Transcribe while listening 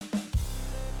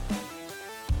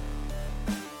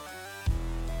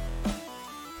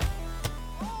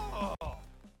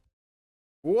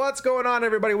What's going on,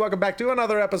 everybody? Welcome back to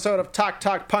another episode of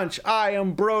Talk Punch. I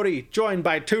am Brody, joined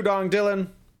by Two Dong Dylan.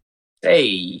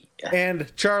 Hey.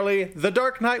 And Charlie, The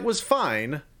Dark Knight was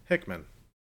fine, Hickman.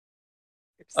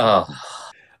 Oh.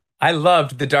 I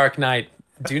loved The Dark Knight.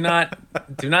 Do not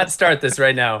start this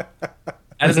right now.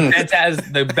 That is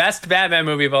the best Batman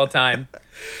movie of all time.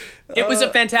 It was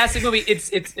a fantastic movie.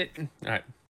 All right.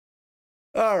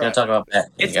 All right. Talk about that.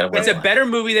 It's a better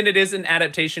movie than it is an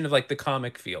adaptation of like the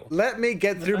comic feel. Let me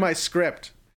get through my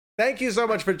script. Thank you so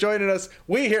much for joining us.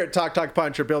 We here at Talk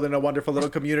Punch are building a wonderful little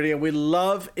community, and we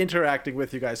love interacting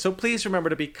with you guys. So please remember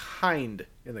to be kind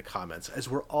in the comments, as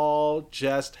we're all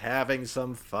just having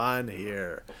some fun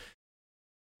here.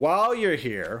 While you're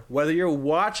here, whether you're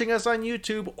watching us on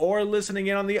YouTube or listening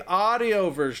in on the audio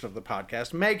version of the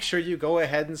podcast, make sure you go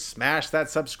ahead and smash that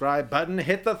subscribe button,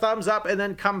 hit the thumbs up, and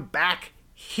then come back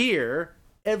here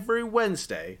every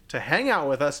Wednesday to hang out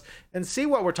with us and see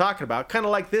what we're talking about. Kind of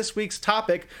like this week's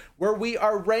topic, where we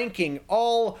are ranking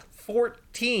all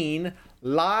 14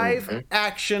 live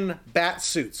action bat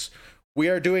suits. We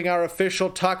are doing our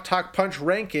official Talk Punch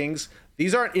rankings.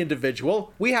 These aren't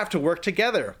individual. We have to work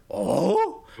together.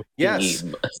 Oh, yes.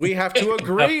 We have to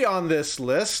agree on this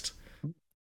list.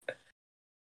 What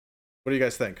do you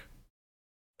guys think?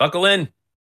 Buckle in.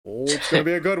 Oh, it's going to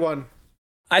be a good one.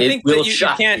 I think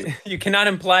that you cannot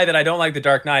imply that I don't like The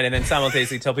Dark Knight and then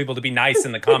simultaneously tell people to be nice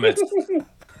in the comments.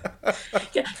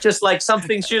 Yeah, just like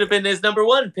something should have been his number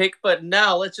one pick, but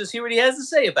now let's just hear what he has to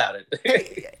say about it.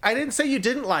 Hey, I didn't say you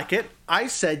didn't like it. I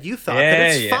said you thought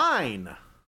that it's fine.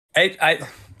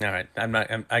 All right.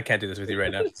 I can't do this with you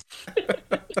right now.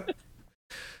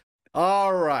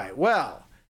 All right. Well,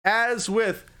 as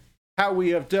with how we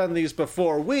have done these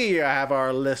before, we have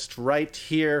our list right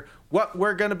here. What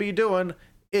we're going to be doing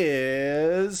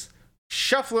is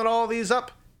shuffling all these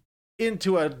up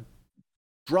into a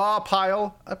draw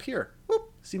pile up here.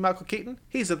 Whoop. See Michael Keaton?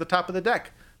 He's at the top of the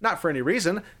deck. Not for any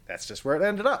reason. That's just where it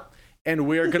ended up. And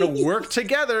we're going to work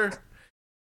together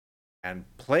and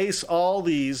place all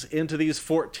these into these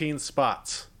 14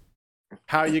 spots.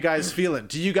 How are you guys feeling?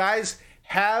 Do you guys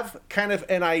have kind of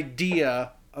an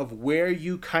idea of where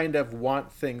you kind of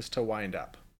want things to wind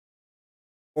up?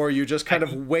 Or are you just kind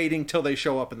of waiting till they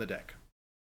show up in the deck?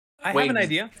 I have an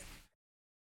idea.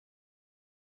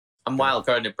 I'm wild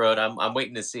carding it, bro. I'm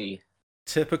waiting to see.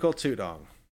 Typical Two Dong.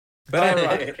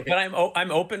 But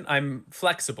I'm open. I'm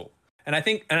flexible, and I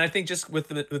think just with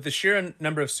the sheer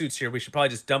number of suits here, we should probably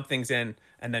just dump things in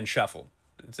and then shuffle.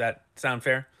 Does that sound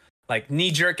fair? Like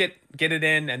knee jerk it, get it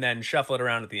in, and then shuffle it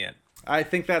around at the end. I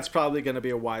think that's probably going to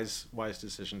be a wise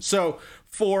decision. So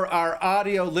for our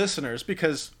audio listeners,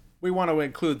 because we want to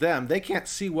include them, they can't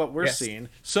see what we're seeing.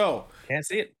 So can't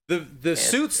see it. The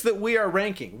suits that we are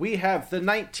ranking, we have the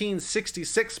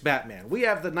 1966 Batman. We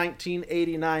have the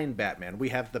 1989 Batman. We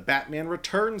have the Batman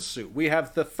Returns suit. We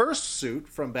have the first suit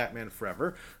from Batman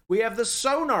Forever. We have the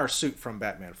Sonar suit from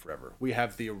Batman Forever. We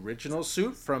have the original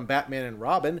suit from Batman and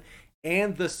Robin,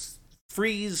 and the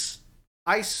Freeze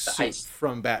Ice suit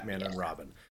from Batman and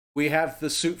Robin. We have the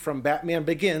suit from Batman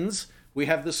Begins. We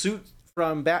have the suit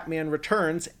from Batman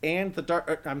Returns and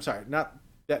not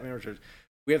Batman Returns.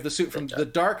 We have the suit from The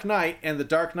Dark Knight and The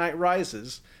Dark Knight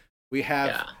Rises. We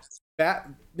have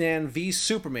Batman v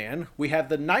Superman. We have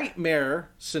the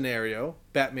Nightmare scenario,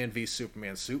 Batman v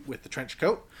Superman suit with the trench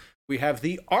coat. We have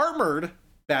the armored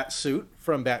bat suit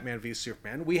from Batman v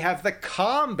Superman. We have the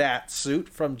combat suit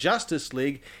from Justice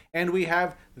League, and we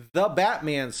have the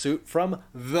Batman suit from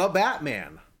The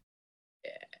Batman.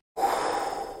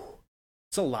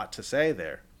 It's a lot to say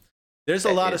there. There's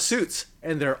a lot of suits,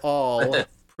 and they're all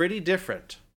pretty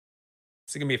different.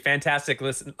 It's going to be a fantastic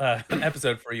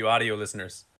episode for you audio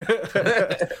listeners.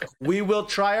 We will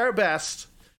try our best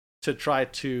to try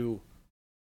to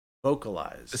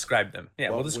vocalize. Describe them. Yeah,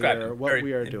 we'll describe them. What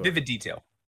we are doing. Vivid detail.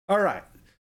 All right.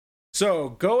 So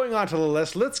going on to the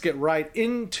list, let's get right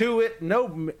into it.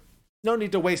 No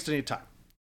need to waste any time.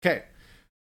 Okay.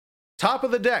 Top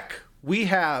of the deck, we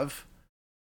have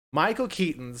Michael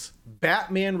Keaton's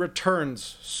Batman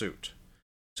Returns suit.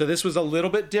 So this was a little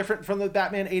bit different from the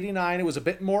Batman 89. It was a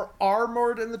bit more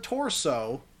armored in the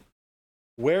torso.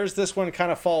 Where's this one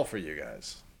kind of fall for you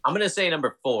guys? I'm going to say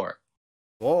number 4.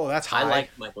 Oh, that's high. I like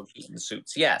Michael Keaton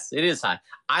suits. Yes, it is high.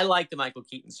 I like the Michael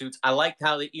Keaton suits. I like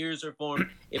how the ears are formed.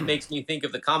 It makes me think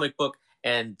of the comic book,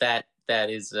 and that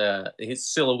is his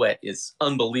silhouette is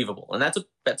unbelievable. And that's a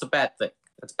bad thing.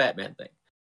 That's a Batman thing.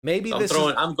 Maybe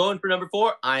I'm going for number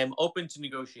 4. I am open to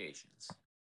negotiations.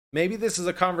 Maybe this is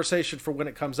a conversation for when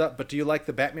it comes up, but do you like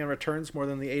the Batman Returns more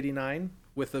than the 89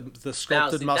 with the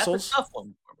sculpted muscles? That's a tough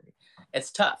one for me.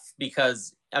 it's tough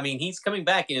because I mean he's coming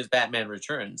back in his Batman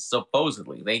Returns.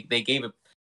 Supposedly, they gave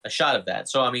a shot of that.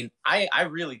 So I mean, I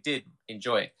really did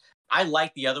enjoy it. I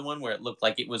liked the other one where it looked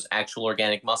like it was actual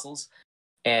organic muscles,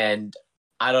 and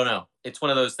I don't know. It's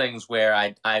one of those things where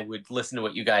I would listen to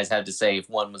what you guys had to say if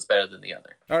one was better than the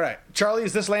other. All right, Charlie,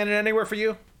 is this landing anywhere for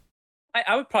you?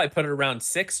 I would probably put it around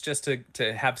 6 just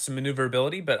to have some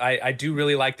maneuverability, but I do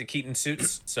really like the Keaton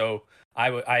suits, so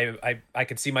I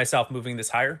could see myself moving this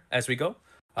higher as we go.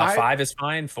 5 is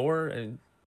fine, 4. And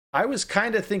I was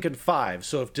kind of thinking 5.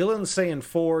 So if Dylan's saying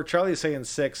 4, Charlie's saying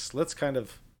 6, let's kind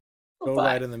of go 5.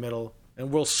 right in the middle,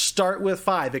 and we'll start with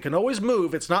 5. It can always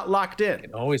move; it's not locked in.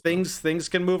 It always things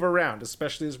can move around,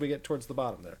 especially as we get towards the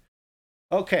bottom there.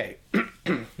 Okay,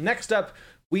 next up.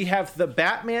 We have the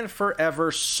Batman Forever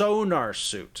sonar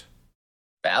suit.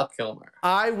 Val Kilmer.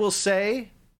 I will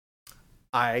say,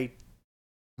 I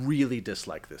really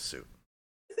dislike this suit.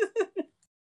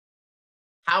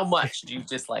 How much do you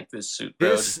dislike this suit,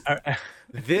 bro?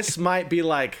 This might be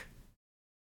like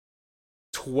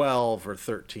 12 or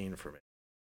 13 for me.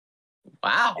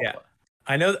 Wow. Yeah.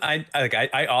 I know.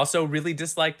 I also really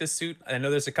dislike this suit. I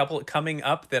know there's a couple coming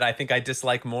up that I think I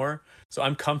dislike more. So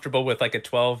I'm comfortable with like a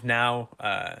 12 now.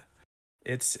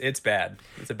 It's bad.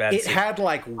 It's a bad. It suit. had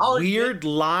like weird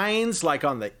lines, like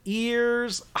on the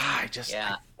ears. I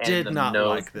did not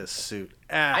like this suit.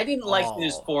 I didn't like that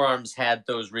his forearms had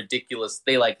those ridiculous.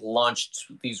 They like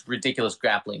launched these ridiculous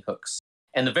grappling hooks,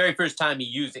 and the very first time he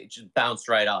used it, just bounced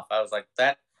right off. I was like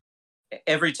that.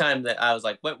 Every time that I was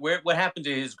like, what happened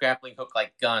to his grappling hook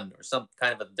like gun or some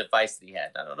kind of a device that he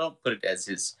had? I don't put it as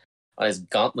his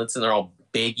gauntlets, and they're all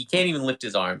big. He can't even lift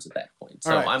his arms at that point.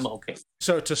 So right. I'm okay.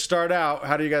 So to start out,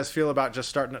 how do you guys feel about just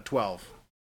starting at 12?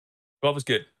 12 is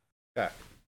good. Okay.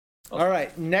 All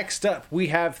right. Next up, we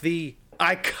have the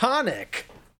iconic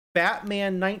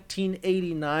Batman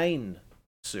 1989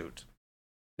 suit.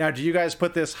 Now, do you guys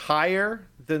put this higher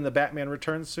than the Batman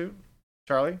Returns suit,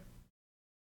 Charlie?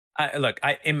 When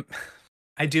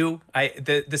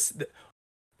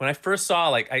I first saw,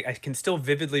 like, I can still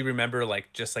vividly remember,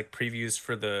 like, just like previews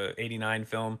for the 89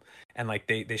 film, and like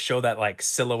they show that like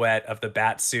silhouette of the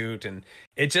bat suit, and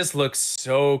it just looks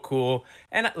so cool.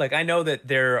 And like, I know that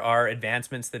there are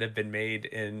advancements that have been made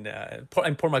and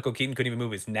poor Michael Keaton couldn't even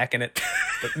move his neck in it,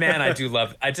 but man, I do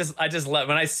love. I just love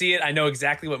when I see it. I know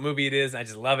exactly what movie it is. And I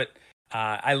just love it.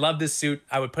 I love this suit.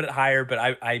 I would put it higher,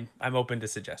 but I'm open to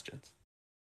suggestions.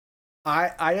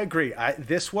 I agree.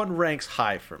 This one ranks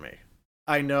high for me.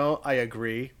 I know I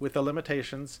agree with the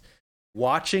limitations.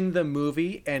 Watching the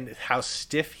movie and how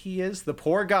stiff he is, the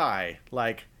poor guy,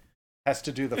 like, has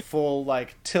to do the full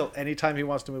like tilt anytime he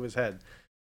wants to move his head.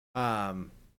 But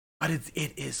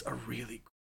it is a really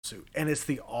cool suit, and it's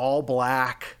the all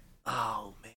black.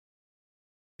 Oh man,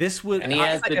 this would. And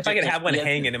if I could have one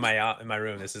hanging in my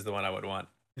room, this is the one I would want.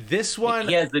 This one,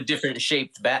 he has the different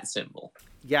shaped bat symbol.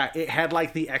 Yeah, it had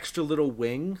like the extra little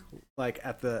wing, like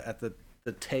at the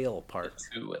tail part,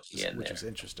 which is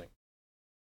interesting.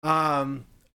 I'm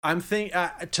thinking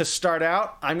to start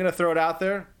out, I'm gonna throw it out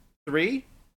there. 3.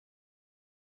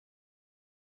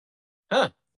 Huh.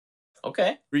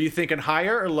 Okay. Were you thinking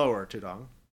higher or lower, Tudong?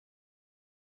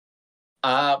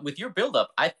 With your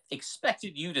build-up, I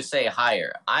expected you to say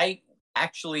higher. I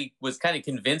actually was kind of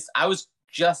convinced. I was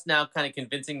just now kind of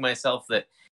convincing myself that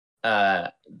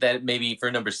maybe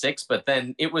for number 6, but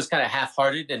then it was kind of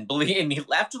half-hearted, and believe me,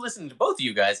 after listening to both of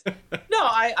you guys, no,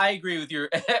 I agree with your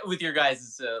with your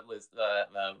guys' list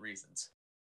reasons.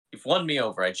 You've won me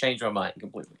over. I changed my mind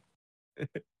completely.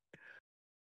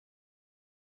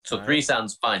 So 3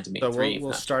 sounds fine to me. So 3.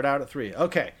 We'll start out at 3.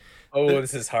 Okay.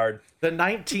 This is hard. The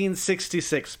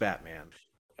 1966 Batman.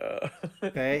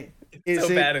 Okay. Is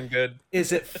it bad and good?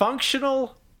 Is it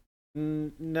functional?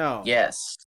 No.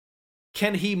 Yes.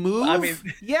 Can he move? I mean,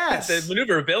 yes. The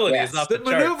maneuverability is off the charts.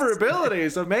 The maneuverability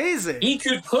is amazing. He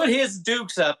could put his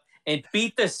dukes up and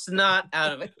beat the snot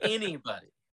out of anybody.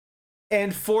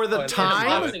 And for the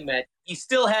time, he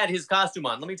still had his costume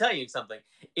on. Let me tell you something.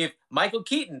 If Michael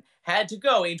Keaton had to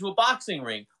go into a boxing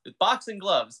ring with boxing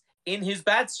gloves in his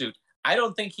bat suit, I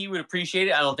don't think he would appreciate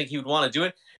it. I don't think he would want to do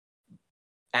it.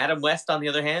 Adam West, on the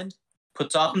other hand,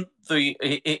 puts on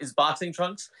his boxing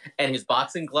trunks and his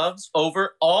boxing gloves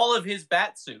over all of his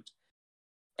bat suit,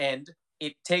 and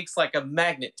it takes like a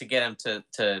magnet to get him to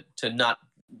not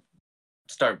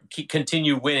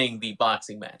continue winning the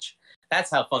boxing match. That's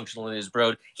how functional it is,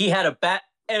 bro. He had a bat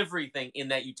everything in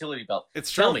that utility belt. It's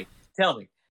true.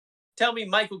 Tell me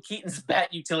Michael Keaton's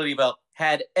bat utility belt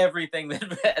had everything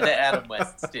that Adam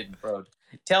West's did, bro.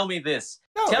 Tell me this.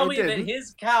 No, Tell me didn't. that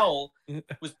his cowl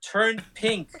was turned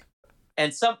pink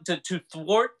and some to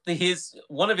thwart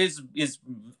one of his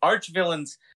arch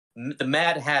villains, the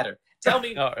Mad Hatter. Tell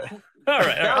me. All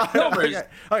right.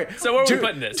 Okay. So where are we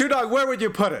putting this? Two Dog, where would you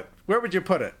put it? Where would you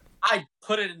put it? I'd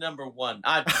put it at number 1.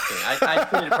 I'd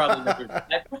put it probably number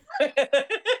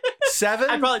 7.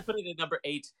 I'd probably put it at number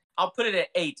 8. I'll put it at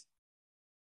 8.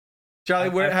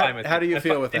 Charlie, how do you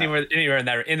feel with that? Anywhere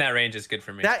in that range is good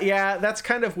for me. That's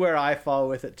kind of where I fall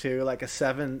with it too. Like a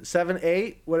 7,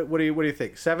 8. What do you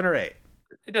think? 7 or 8?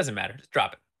 It doesn't matter. Just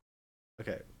drop it.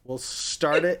 Okay, we'll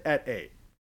start it at 8.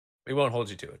 We won't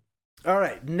hold you to it. All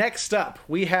right. Next up,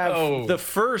 we have the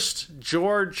first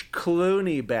George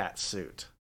Clooney bat suit.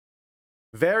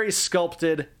 Very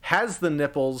sculpted, has the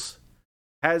nipples,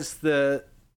 has the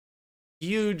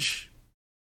huge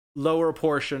lower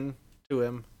portion to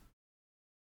him.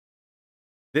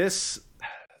 It's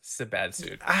a bad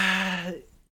suit.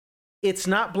 It's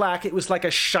not black. It was like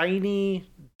a shiny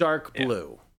dark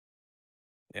blue.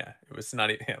 Yeah, it was not.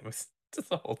 Yeah, it was just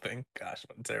the whole thing. Gosh,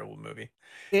 what a terrible movie.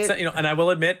 And I will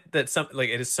admit that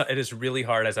it is really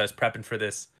hard as I was prepping for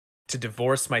this to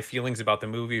divorce my feelings about the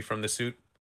movie from the suit.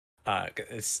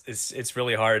 It's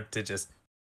really hard to just.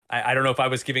 I don't know if I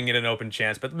was giving it an open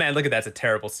chance, but man, look at that. It's a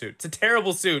terrible suit. It's a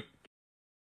terrible suit.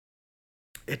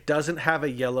 It doesn't have a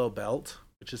yellow belt,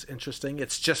 which is interesting.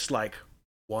 It's just like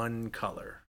one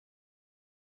color.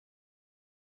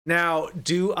 Now,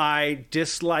 do I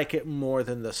dislike it more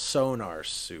than the Sonar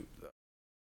suit, though?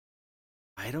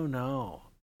 I don't know.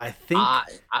 I think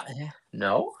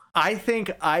no. I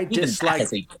think I dislike.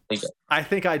 I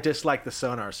think I dislike the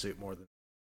Sonar suit more than.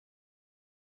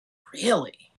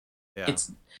 Really? Yeah.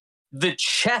 It's the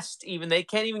chest. Even they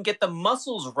can't even get the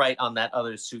muscles right on that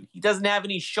other suit. He doesn't have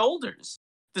any shoulders.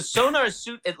 The Sonar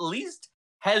suit at least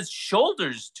has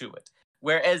shoulders to it,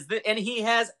 whereas and he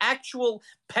has actual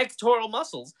pectoral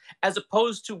muscles as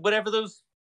opposed to whatever those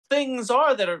things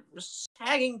are that are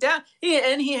sagging down.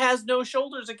 He has no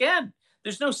shoulders again.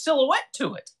 There's no silhouette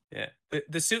to it. Yeah,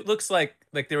 the suit looks like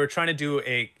they were trying to do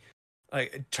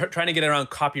trying to get around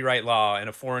copyright law in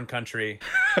a foreign country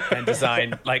and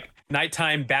design like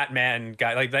nighttime Batman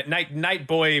guy, like that night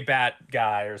boy bat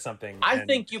guy or something. I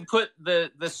think you put the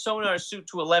Sonar suit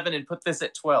to 11 and put this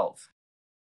at 12.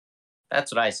 That's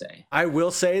what I say. I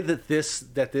will say that this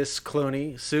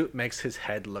Clooney suit makes his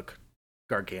head look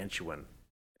gargantuan.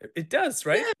 It does,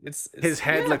 right? Yeah. His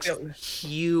head looks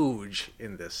huge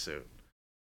in this suit.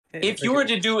 If you were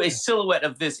to do a silhouette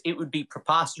of this, it would be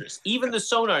preposterous. Even the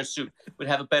Sonar suit would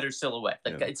have a better silhouette.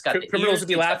 Like it's got criminals would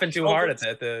be laughing too hard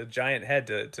at the giant head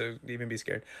to even be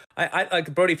scared. I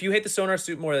like Brody. If you hate the Sonar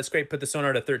suit more, that's great. Put the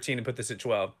Sonar to 13 and put this at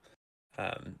 12.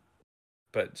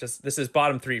 But just this is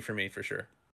bottom 3 for me for sure.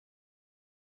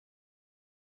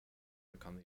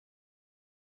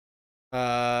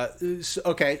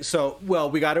 Okay, so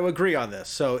we got to agree on this.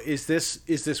 So is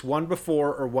this one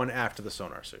before or one after the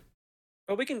Sonar suit?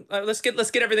 Well, we can let's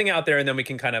get everything out there and then we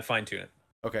can kind of fine tune it.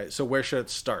 Okay, so where should it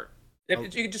start? You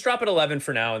can just drop it 11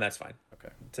 for now, and that's fine.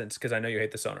 Okay, because I know you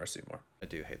hate the Sonar suit more. I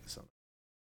do hate the Sonar.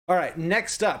 All right,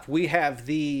 next up we have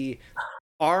the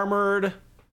armored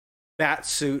bat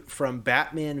suit from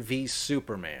Batman v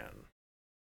Superman.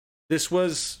 This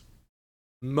was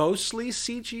mostly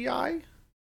CGI.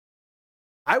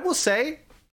 I will say,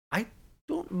 I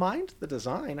don't mind the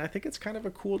design. I think it's kind of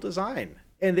a cool design.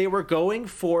 And they were going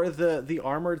for the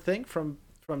armored thing from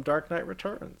Dark Knight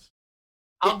Returns.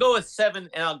 I'll go with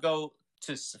 7, and I'll go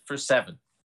for 7.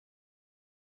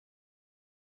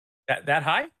 That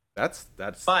high? That's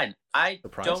fine. I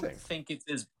surprising. Don't think it's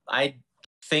as. I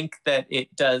think that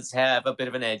it does have a bit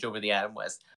of an edge over the Adam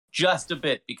West, just a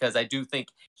bit, because I do think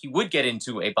he would get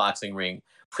into a boxing ring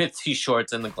with his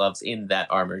shorts and the gloves in that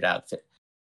armored outfit.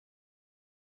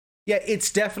 Yeah,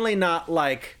 it's definitely not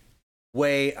like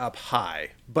way up high,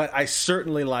 but I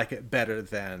certainly like it better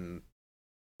than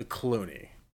the Clooney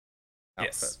outfit.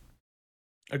 Yes.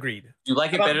 Agreed. Do you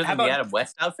like it better than the Adam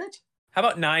West outfit? How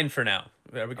about 9 for now?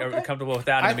 Are we comfortable with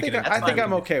that? I think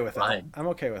I'm okay with that. Fine. I'm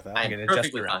okay with that. I'm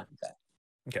perfectly fine with that.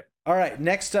 Okay. All right,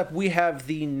 next up we have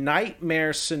the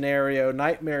nightmare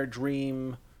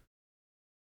dream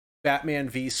Batman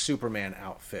v Superman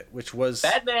outfit, which was...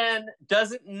 Batman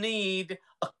doesn't need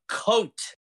a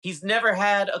coat. He's never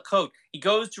had a coat. He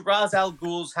goes to Ra's al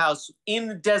Ghul's house in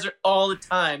the desert all the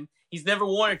time. He's never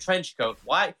worn a trench coat.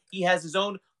 Why? He has his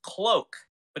own cloak,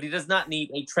 but he does not need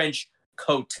a trench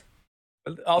coat.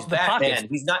 Also, the pockets.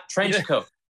 He's not trench coat.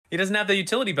 He doesn't have the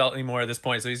utility belt anymore at this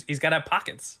point, so he's got to have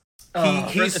pockets.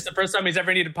 It's the first time he's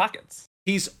ever needed pockets.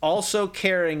 He's also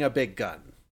carrying a big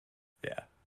gun. Yeah.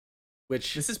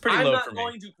 Which this is pretty low for me. I'm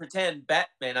not going to pretend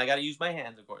Batman. I got to use my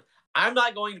hands, of course. I'm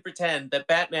not going to pretend that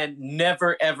Batman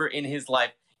never, ever in his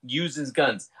life uses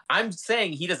guns. I'm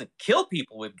saying he doesn't kill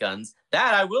people with guns.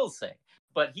 That I will say.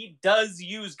 But he does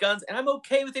use guns, and I'm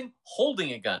okay with him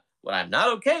holding a gun. What I'm not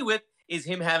okay with is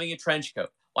him having a trench coat.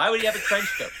 Why would he have a trench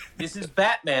coat? This is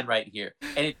Batman right here.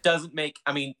 And it doesn't make,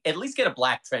 I mean, at least get a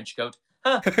black trench coat.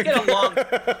 Huh? Get a long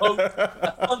coat,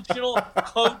 a functional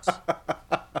coat.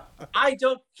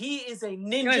 He is a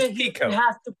ninja. Nice He coat.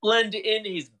 has to blend in.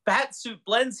 His bat suit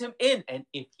blends him in. And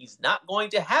if he's not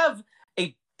going to have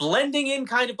a blending in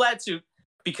kind of bat suit,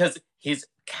 because his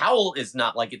cowl is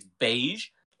not like it's beige,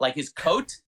 like his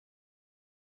coat,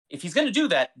 if he's going to do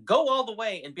that, go all the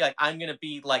way and be like, I'm going to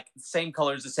be like the same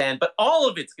color as the sand, but all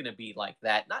of it's going to be like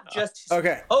that, not just his coat.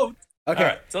 Okay. All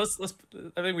right, so let's.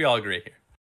 I think we all agree here.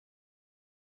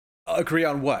 Agree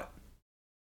on what?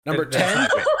 Number 10?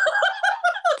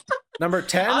 Number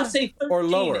 10 I'll say 13 or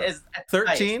lower? is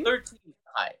 13? 13 is the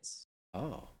highest.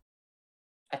 Oh.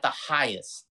 At the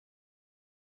highest.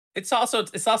 It's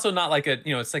also not like a,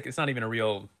 you know, it's not even a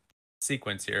real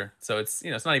sequence here. So it's,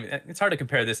 you know, it's hard to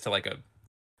compare this to like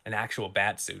an actual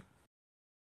bat suit.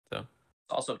 So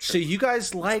Also true. So you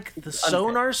guys like the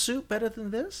sonar suit better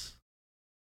than this?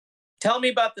 Tell me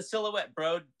about the silhouette,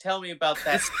 bro. Tell me about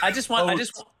that. I just want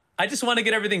to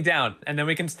get everything down, and then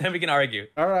we can argue.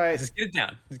 All right. Just get it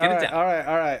down. Just get it down. All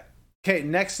right. Okay,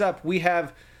 next up we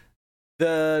have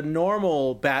the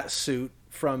normal bat suit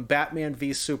from Batman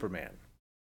v Superman.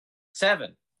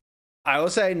 7. I will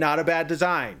say not a bad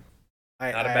design.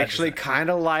 I actually design. kind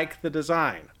of like the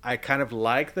design. I kind of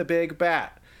like the big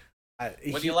bat.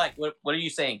 What do you like? What are you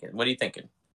saying? What are you thinking?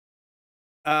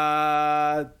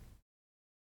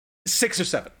 6 or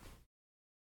 7.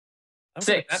 I'm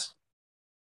good with that. 6.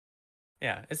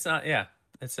 Yeah, it's not. Yeah,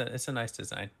 it's a nice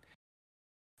design.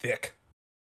 Thick.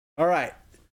 All right.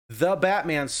 The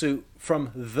Batman suit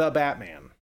from The Batman.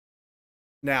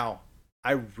 Now,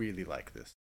 I really like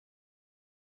this.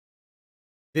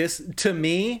 This, to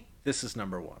me, this is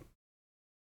number 1.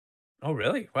 Oh,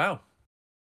 really? Wow.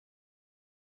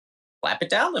 Slap it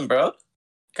down, then, bro.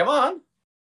 Come on.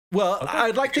 Well, Okay.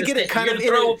 I'd like to get it kind of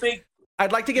in.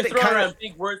 I'd like to get it around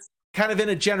big words. kind of in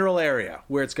a general area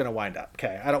where it's going to wind up.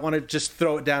 Okay, I don't want to just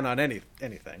throw it down on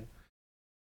anything.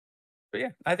 But yeah,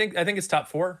 I think it's top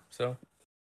 4. So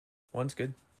 1's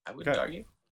good. I wouldn't Okay. argue.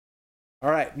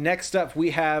 All right, next up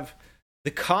we have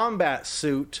the combat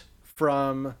suit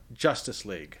from Justice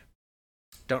League.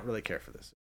 Don't really care for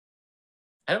this.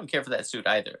 I don't care for that suit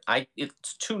either.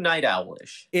 It's too Night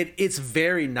Owl-ish. It's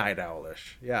very Night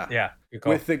Owl-ish. Yeah. Yeah. Good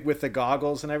call. With the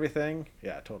goggles and everything.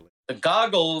 Yeah, totally. The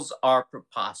goggles are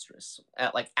preposterous.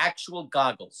 Like actual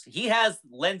goggles. He has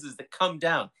lenses that come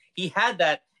down. He had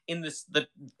that in the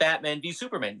Batman v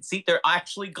Superman. See, they're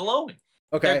actually glowing.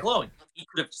 Okay. They're glowing. He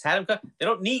could have just had them. They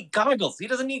don't need goggles. He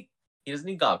doesn't need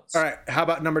goggles. All right. How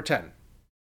about number 10?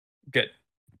 Good.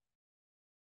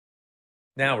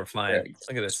 Now we're flying. Very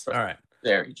Look at this. All right.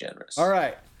 Very generous. All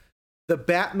right. The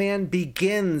Batman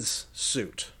Begins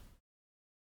suit.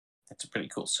 That's a pretty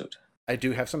cool suit. I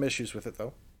do have some issues with it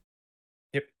though.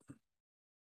 Yep.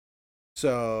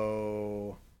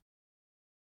 So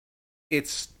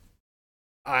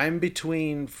I'm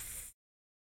between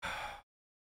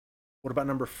what about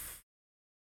number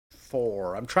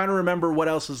 4? I'm trying to remember what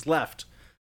else is left.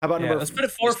 How about number let's put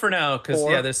it 4 for now, because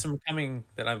 4? there's some coming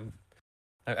that I'm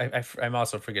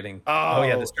also forgetting. Oh.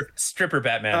 Yeah, the stripper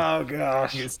Batman. Oh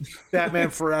gosh. He's Batman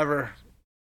Forever.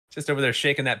 just over there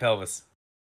shaking that pelvis.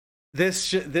 This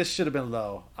should have been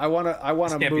low. I want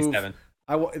to This can't move. be 7.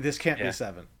 This can't Yeah. be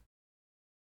 7.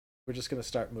 We're just gonna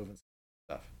start moving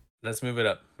stuff. Let's move it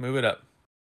up. Move it up.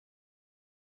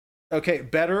 Okay,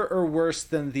 better or worse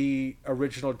than the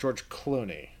original George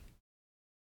Clooney?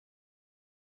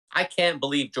 I can't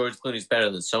believe George Clooney's better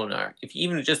than Sonar. If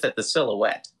even just at the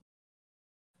silhouette.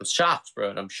 I'm shocked,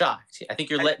 bro. I'm shocked. I think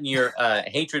you're letting your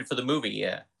hatred for the movie.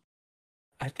 Yeah.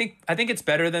 I think it's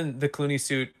better than the Clooney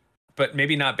suit, but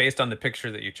maybe not based on the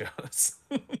picture that you chose.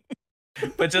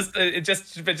 but just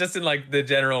in like the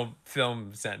general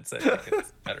film sense, I think it's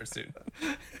a better suit.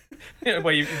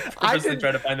 Well, you purposely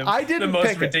try to find the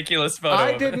most ridiculous photo.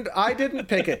 I didn't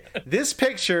pick it. This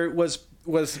picture was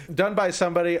done by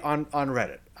somebody on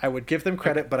Reddit. I would give them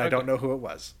credit, but I don't know who it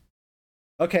was.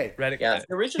 Okay. Reddit. Yeah,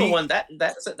 the original one,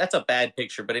 that's a bad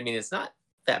picture, but I mean it's not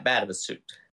that bad of a suit.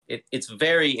 It's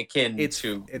very akin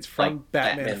to it's from like,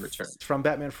 Batman Returns. It's from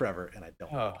Batman Forever, and I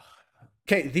don't. Oh.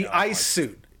 Okay, the ice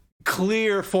suit,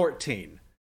 clear 14.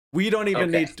 We don't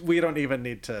even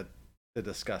need to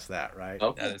discuss that, right?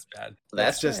 Okay. That is bad.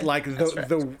 That's just fair. like That's fair.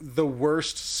 the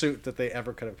worst suit that they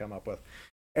ever could have come up with.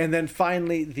 And then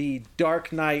finally, the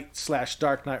Dark Knight /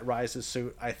 Dark Knight Rises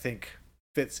suit, I think,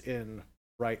 fits in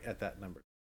right at that number.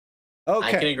 Okay.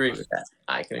 I can agree with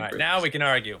that. Now we can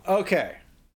argue. Okay.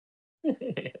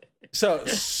 So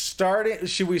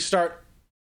should we start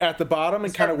at the bottom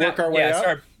and kind of work our way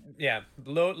up?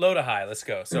 Low to high. Let's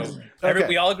go. So Okay.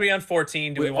 we all agree on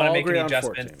 14. Do we want to make any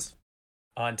adjustments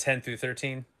 14. on 10 through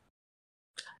 13?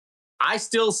 I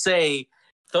still say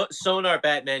Sonar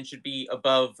Batman should be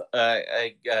above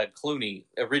Clooney,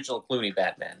 original Clooney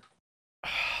Batman.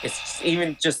 It's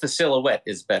even just the silhouette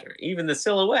is better. Even the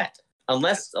silhouette,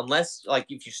 unless like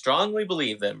if you strongly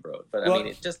believe them, bro. But I mean,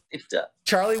 it does.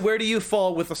 Charlie, where do you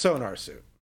fall with the Sonar suit?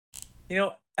 You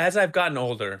know, as I've gotten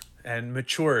older and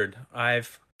matured,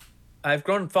 I've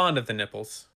grown fond of the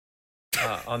nipples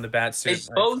on the bat suit.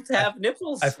 They both have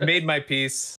nipples. I've made my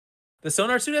peace. The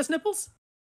Sonar suit has nipples?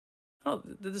 Oh,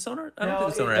 the Sonar? I don't think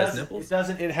the Sonar has nipples. It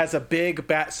doesn't. It has a big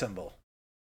bat symbol.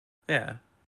 Yeah.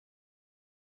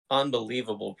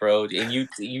 Unbelievable, bro. And you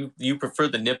prefer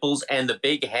the nipples and the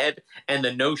big head and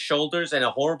the no shoulders and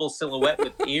a horrible silhouette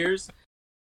with ears?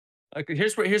 Okay,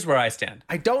 here's where I stand.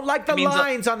 I don't like the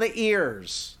lines on the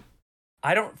ears.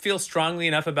 I don't feel strongly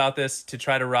enough about this to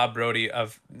try to rob Brody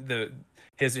of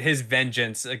his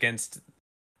vengeance against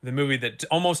the movie that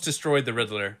almost destroyed the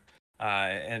Riddler,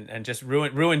 and just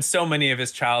ruined so many of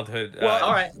his childhood. Well,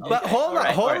 all right, but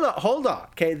hold on.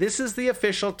 Okay, this is the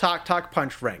official Talk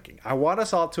Punch ranking. I want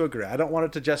us all to agree. I don't want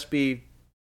it to just be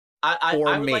I for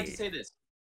would me. like to say this.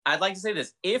 I'd like to say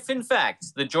this. If in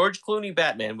fact the George Clooney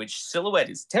Batman, which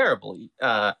silhouette is terribly,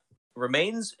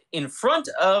 remains in front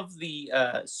of the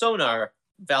Sonar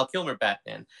Val Kilmer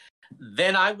Batman,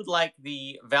 then I would like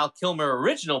the Val Kilmer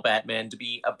original Batman to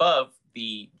be above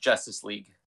the Justice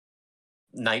League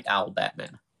Night Owl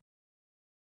Batman.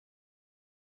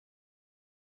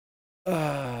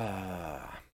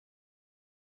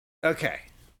 Okay.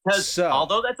 Because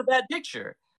although that's a bad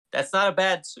picture, that's not a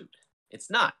bad suit. It's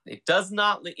not. It does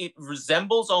not. It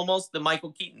resembles almost the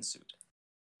Michael Keaton suit.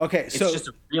 Okay, it's just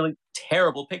a really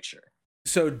terrible picture.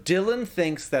 So Dylan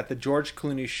thinks that the George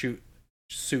Clooney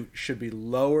suit should be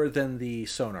lower than the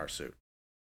Sonar suit.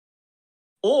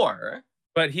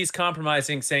 But he's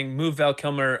compromising, saying move Val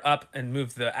Kilmer up and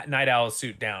move the Night Owl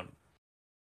suit down.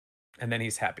 And then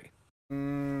he's happy. I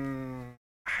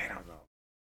don't know.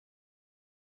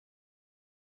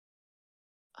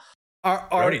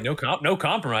 Brody, no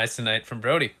compromise tonight from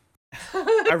Brody.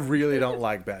 I really don't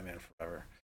like Batman Forever.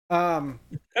 Now,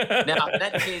 in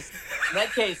that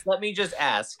case, let me just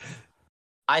ask.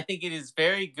 I think it is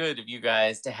very good of you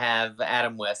guys to have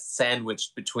Adam West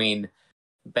sandwiched between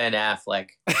Ben Affleck.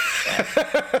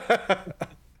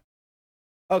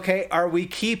 Okay, are we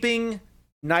keeping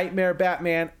Nightmare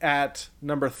Batman at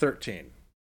number 13?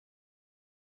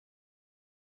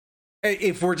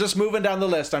 If we're just moving down the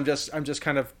list, I'm just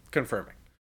kind of confirming.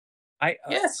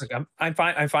 Yes, I'm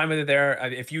fine. I'm fine with it there.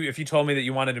 If you told me that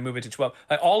you wanted to move it to 12,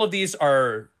 all of these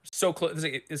are so close.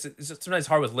 It's sometimes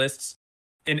hard with lists,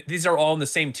 and these are all in the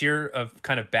same tier of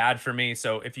kind of bad for me.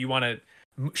 So if you want to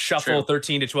shuffle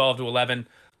 13 to 12 to 11,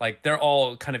 like they're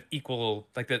all kind of equal.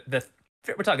 Like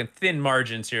we're talking thin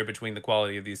margins here between the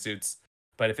quality of these suits.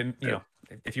 But if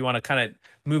you want to kind of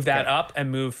move that up and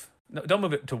move. No, don't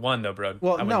move it to 1 though, bro.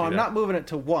 Well, no, I'm not moving it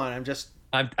to 1. I'm just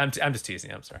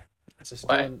teasing. I'm sorry. Just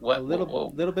doing a little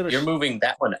bit of. You're moving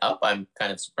that one up. I'm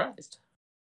kind of surprised.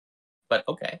 But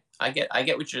okay, I get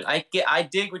what I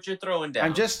dig what you're throwing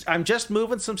down. I'm just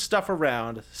moving some stuff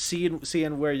around,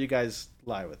 seeing where you guys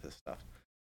lie with this stuff.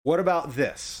 What about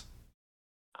this?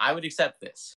 I would accept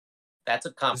this. That's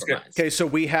a compromise. Okay, so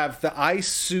we have the Ice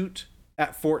suit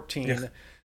at 14. Yeah.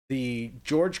 The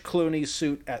George Clooney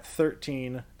suit at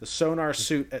 13, the Sonar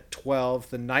suit at 12,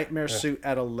 the Nightmare suit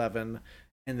at 11,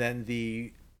 and then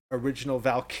the original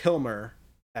Val Kilmer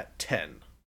at 10.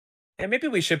 Yeah, maybe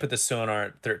we should put the Sonar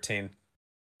at 13.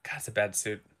 God, it's a bad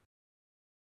suit.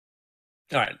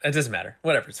 All right, it doesn't matter.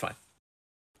 Whatever, it's fine.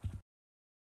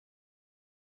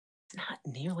 It's not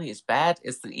nearly as bad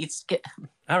as the East.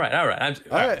 All right. Let's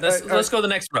go to the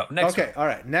next row. All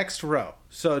right, next row.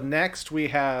 So next we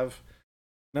have...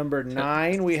 Number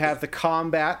 9, we have the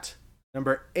Combat.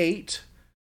 Number 8,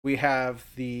 we have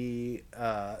the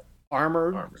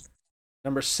Armored.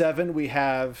 Number 7, we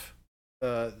have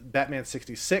Batman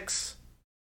 66.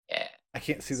 Yeah. I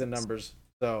can't see the numbers.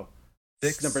 So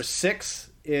number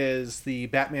 6 is the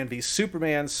Batman v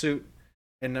Superman suit.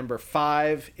 And number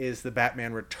 5 is the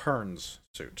Batman Returns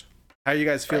suit. How are you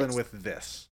guys feeling with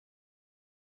this?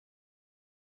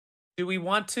 Do we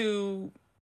want to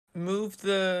move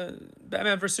the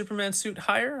Batman vs Superman suit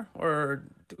higher, or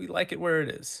do we like it where it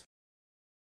is?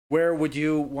 Where would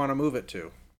you want to move it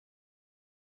to?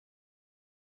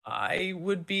 I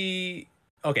would be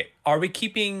okay. Are we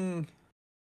keeping?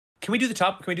 Can we do the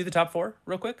top? Can we do the top 4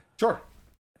 real quick, Sure.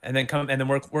 and then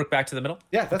work back to the middle?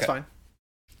 Yeah, that's Okay. fine.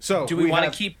 So Do we want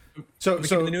to keep? So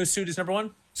keeping the newest suit as number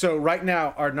 1? So right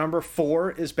now, our number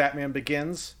 4 is Batman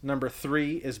Begins. Number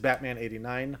 3 is Batman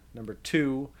 89. Number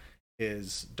 2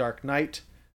 is Dark Knight.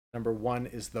 Number 1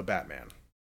 is The Batman.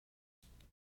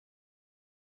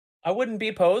 I wouldn't be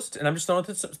opposed, and I'm just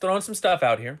throwing some stuff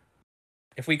out here.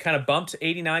 If we kind of bumped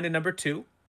 89 to number 2,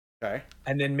 Okay.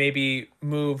 and then maybe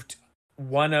moved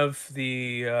one of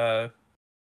the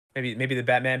maybe the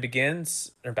Batman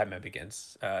Begins.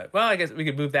 Well, I guess we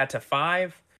could move that to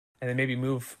 5, and then maybe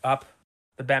move up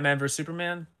the Batman vs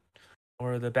Superman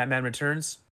or the Batman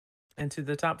Returns into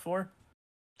the top 4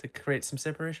 to create some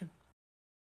separation.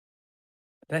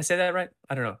 Did I say that right?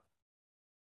 I don't know.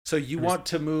 So you want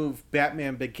to move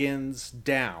Batman Begins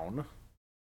down.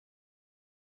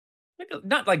 Maybe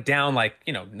not like down,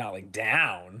 not like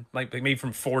down, like maybe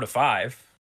from 4 to 5.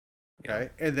 Okay.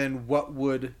 And then what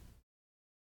would...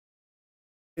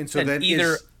 And so And then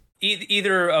either is...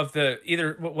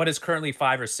 either what is currently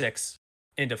 5 or 6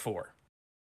 into 4.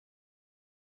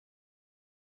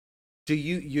 Do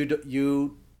you're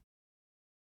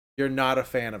not a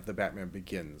fan of the Batman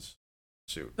Begins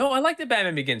suit? No, I like the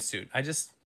Batman Begins suit.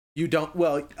 You don't...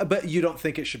 Well, but you don't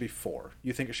think it should be 4.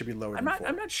 You think it should be lower than 4.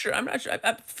 I'm not sure.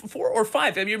 4 or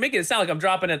 5. I mean, you're making it sound like I'm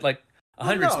dropping it like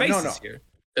 100 No, spaces here.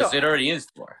 Because it already is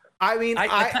 4. I mean,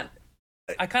 I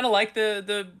kind of like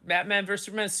the Batman vs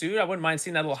Superman suit. I wouldn't mind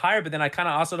seeing that a little higher, but then I kind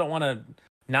of also don't want to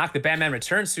knock the Batman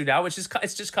Returns suit out, which is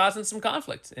it's just causing some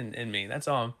conflict in me. That's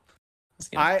all.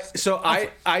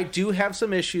 I do have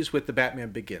some issues with the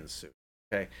Batman Begins suit.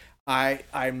 Okay,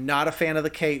 I'm not a fan of the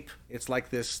cape. It's like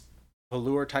this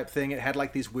velour type thing. It had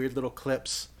like these weird little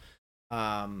clips.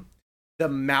 The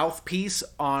mouthpiece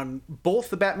on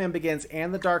both the Batman Begins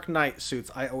and the Dark Knight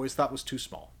suits, I always thought was too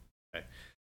small. Okay.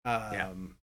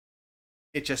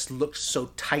 It just looked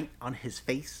so tight on his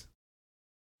face.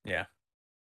 Yeah.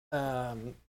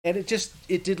 And it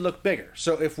did look bigger.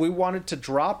 So if we wanted to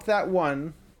drop that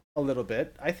one a little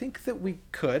bit, I think that we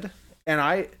could. And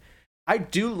I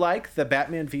do like the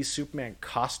Batman v Superman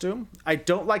costume. I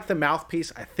don't like the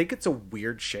mouthpiece. I think it's a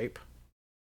weird shape.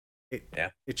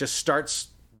 It just starts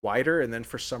wider and then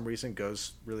for some reason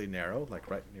goes really narrow, like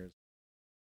right near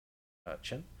his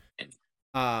chin.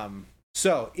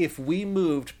 So if we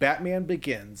moved Batman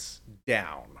Begins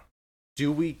down, do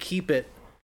we keep it?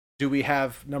 Do we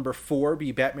have number 4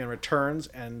 be Batman Returns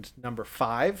and number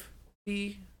 5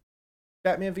 be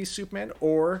Batman v Superman,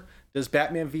 or does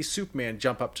Batman v Superman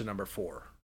jump up to number 4?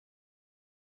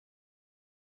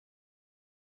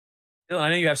 Dylan, I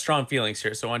know you have strong feelings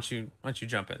here, so why don't you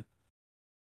jump in?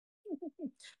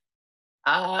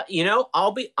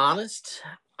 I'll be honest.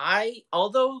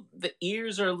 Although the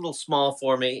ears are a little small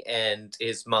for me and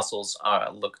his muscles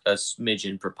look a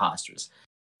smidgen preposterous,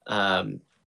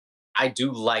 I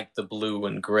do like the blue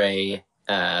and gray.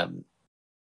 And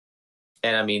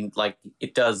I mean, like,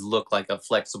 it does look like a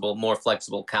more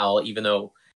flexible cowl, even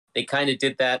though they kind of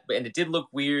did that. And it did look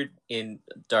weird in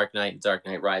Dark Knight and Dark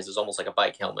Knight Rises, almost like a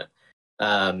bike helmet.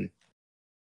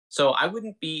 So I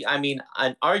wouldn't be, I mean,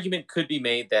 an argument could be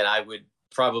made that I would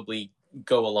probably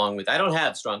go along with. I don't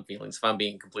have strong feelings, if I'm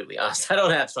being completely honest. I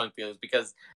don't have strong feelings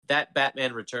because that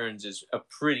Batman Returns is a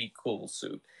pretty cool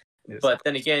suit. But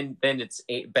then again, then it's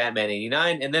Batman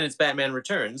 89, and then it's Batman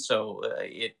Returns. So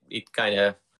it kind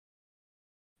of,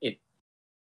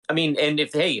 I mean, and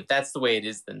if that's the way it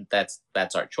is, then that's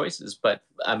our choices. But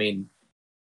I mean,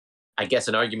 I guess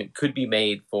an argument could be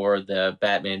made for the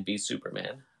Batman v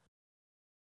Superman.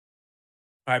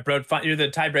 All right, bro, you're the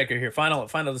tiebreaker here. Final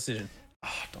decision.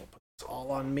 Oh, don't put this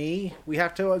all on me. We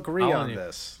have to agree All on on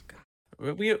this.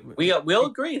 We'll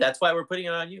agree. That's why we're putting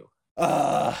it on you.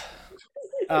 I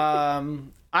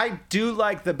do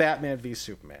like the Batman v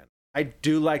Superman. I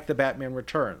do like the Batman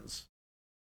Returns.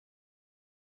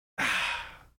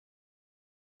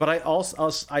 But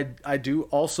I do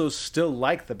also still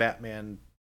like the Batman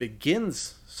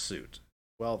Begins suit.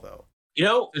 Well, though,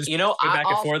 go back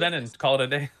and forth then and call it a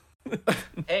day.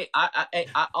 Hey,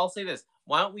 I'll say this.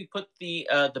 Why don't we put the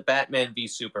Batman v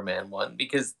Superman one,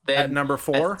 because then at number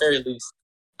 4, at the very least,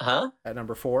 at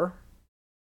number 4,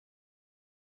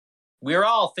 we're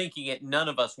all thinking it. None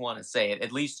of us want to say it.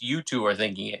 At least you two are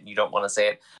thinking it, and you don't want to say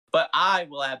it. But I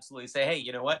will absolutely say, hey,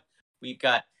 you know what? We've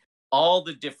got all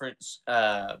the different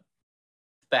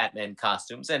Batman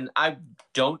costumes, and I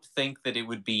don't think that it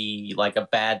would be like a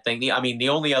bad thing. I mean, the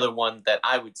only other one that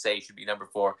I would say should be number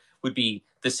 4 would be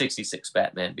the 66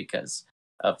 Batman, because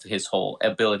of his whole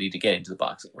ability to get into the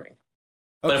boxing ring.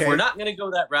 But Okay. if we're not going to go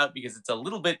that route because it's a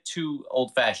little bit too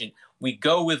old-fashioned, we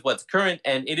go with what's current,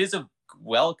 and it is a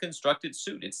well-constructed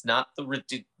suit. It's not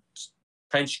the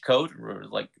trench coat or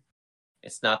like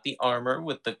it's not the armor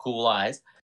with the cool eyes.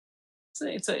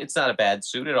 It's not a bad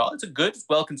suit at all. It's a good,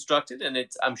 well-constructed, and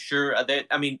I'm sure that,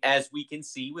 I mean, as we can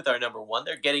see with our number one,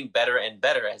 they're getting better and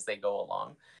better as they go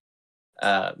along.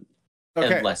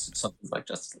 Okay. Unless it's something like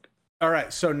Justice League. All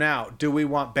right. So now, do we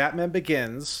want Batman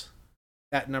Begins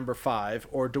at number 5,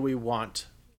 or do we want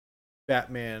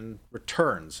Batman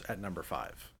Returns at number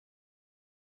 5?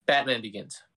 Batman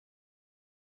Begins.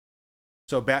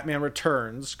 So Batman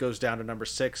Returns goes down to number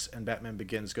 6, and Batman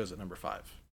Begins goes at number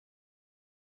 5.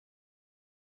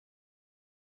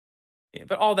 Yeah,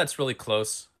 but all that's really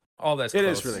close. All that's It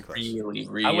close. is really close. Really,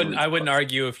 really. I wouldn't close.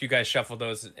 argue if you guys shuffle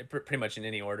those pretty much in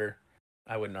any order.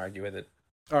 I wouldn't argue with it.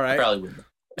 All I right. probably wouldn't.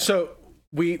 So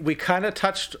we kind of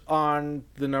touched on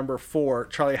the number 4.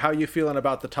 Charlie, how you feeling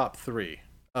about the top 3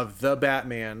 of The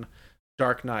Batman,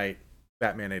 Dark Knight,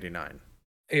 Batman 89?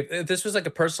 If this was like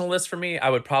a personal list for me, I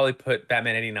would probably put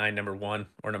Batman 89 number 1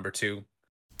 or number 2.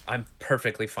 I'm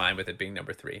perfectly fine with it being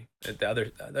number 3.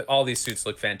 All these suits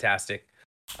look fantastic.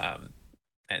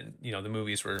 And you know, the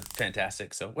movies were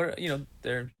fantastic. So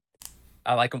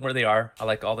I like them where they are. I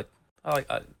like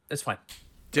it's fine.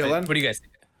 Dylan, What do you guys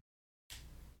think?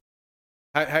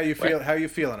 how you feel? How you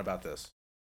feeling about this?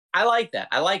 I like that.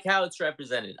 I like how it's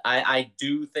represented. I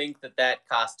do think that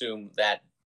costume, that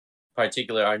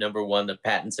particular our number one, the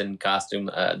Pattinson costume,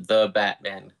 the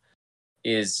Batman,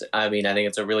 is. I mean, I think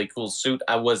it's a really cool suit.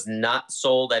 I was not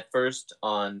sold at first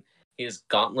on his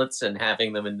gauntlets and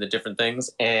having them in the different things,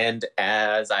 and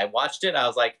as I watched it, I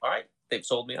was like, all right, they've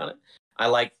sold me on it. I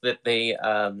like that they,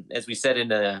 as we said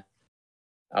in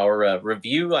our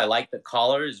review, I like the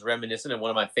collar is reminiscent of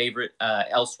one of my favorite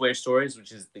Elsewhere stories,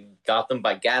 which is the Gotham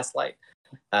by Gaslight.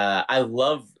 I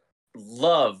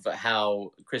love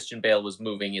how Christian Bale was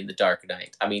moving in The Dark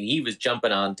Knight. I mean, he was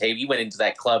jumping on tape. He went into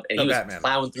that club and he was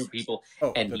plowing through people,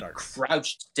 and he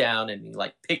crouched down and he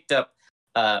like picked up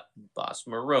Boss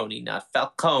Maroni, not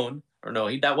Falcone, or no,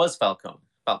 that was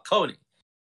Falcone.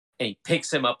 And he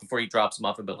picks him up before he drops him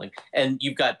off a building. And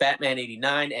you've got Batman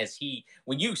 89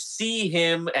 when you see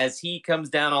him as he comes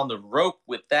down on the rope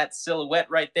with that silhouette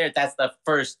right there, that's the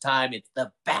first time it's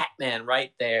the Batman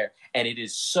right there. And it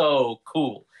is so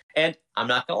cool. And I'm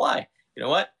not going to lie. You know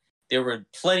what? There were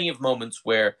plenty of moments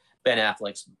where Ben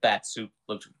Affleck's Batsuit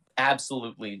looked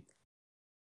absolutely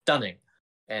stunning.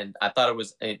 And I thought it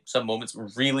was, some moments,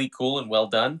 really cool and well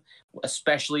done,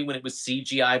 especially when it was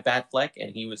CGI Batfleck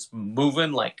and he was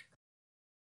moving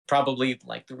probably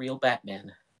like the real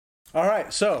Batman. All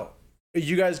right, so are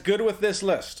you guys good with this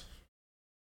list?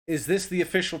 Is this the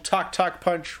official Talk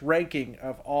Punch ranking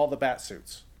of all the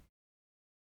Batsuits?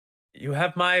 You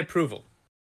have my approval.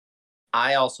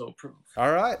 I also approve.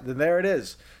 All right, then there it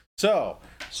is. So,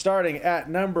 starting at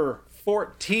number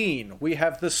 14, we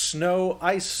have the Snow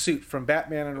Ice suit from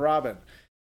Batman and Robin,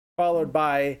 followed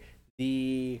by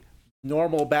the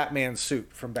normal Batman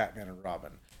suit from Batman and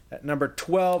Robin. At number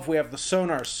 12, we have the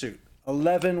Sonar suit.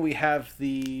 11, we have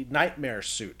the Nightmare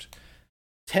suit.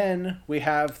 10, we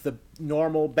have the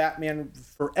normal Batman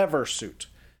Forever suit.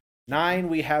 9,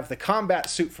 we have the combat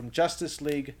suit from Justice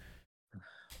League.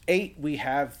 8, we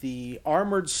have the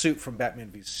armored suit from Batman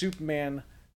v Superman.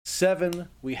 7,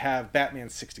 we have Batman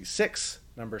 66.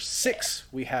 Number 6,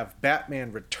 we have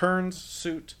Batman Returns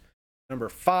suit. Number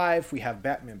 5, we have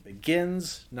Batman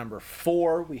Begins. Number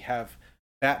 4, we have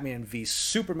Batman v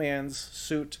Superman's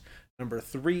suit. Number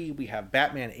 3, we have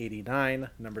Batman 89.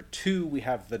 Number 2, we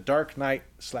have the Dark Knight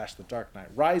 / the Dark Knight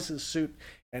Rises suit.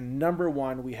 And number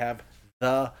 1, we have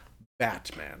the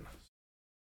Batman.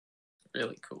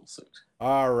 Really cool suit.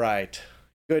 All right.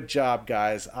 Good job,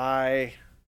 guys. I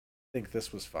think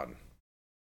this was fun.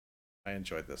 I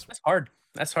enjoyed this one.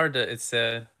 That's hard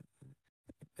to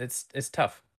it's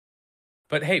tough.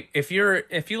 But hey, if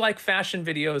you like fashion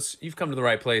videos, you've come to the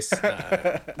right place.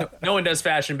 No one does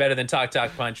fashion better than Talk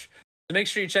Punch. So make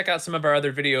sure you check out some of our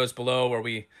other videos below where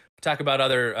we talk about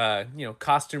other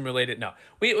costume related. No,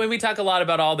 we talk a lot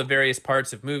about all the various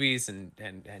parts of movies and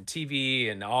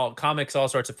TV and all comics, all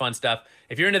sorts of fun stuff.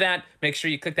 If you're into that, make sure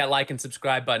you click that like and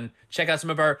subscribe button. Check out some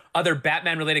of our other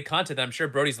Batman related content that I'm sure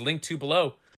Brody's linked to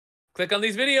below. Click on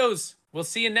these videos. We'll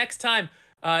see you next time.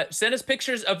 Send us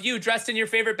pictures of you dressed in your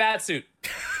favorite bat suit.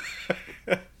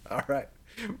 All right.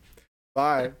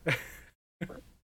 Bye.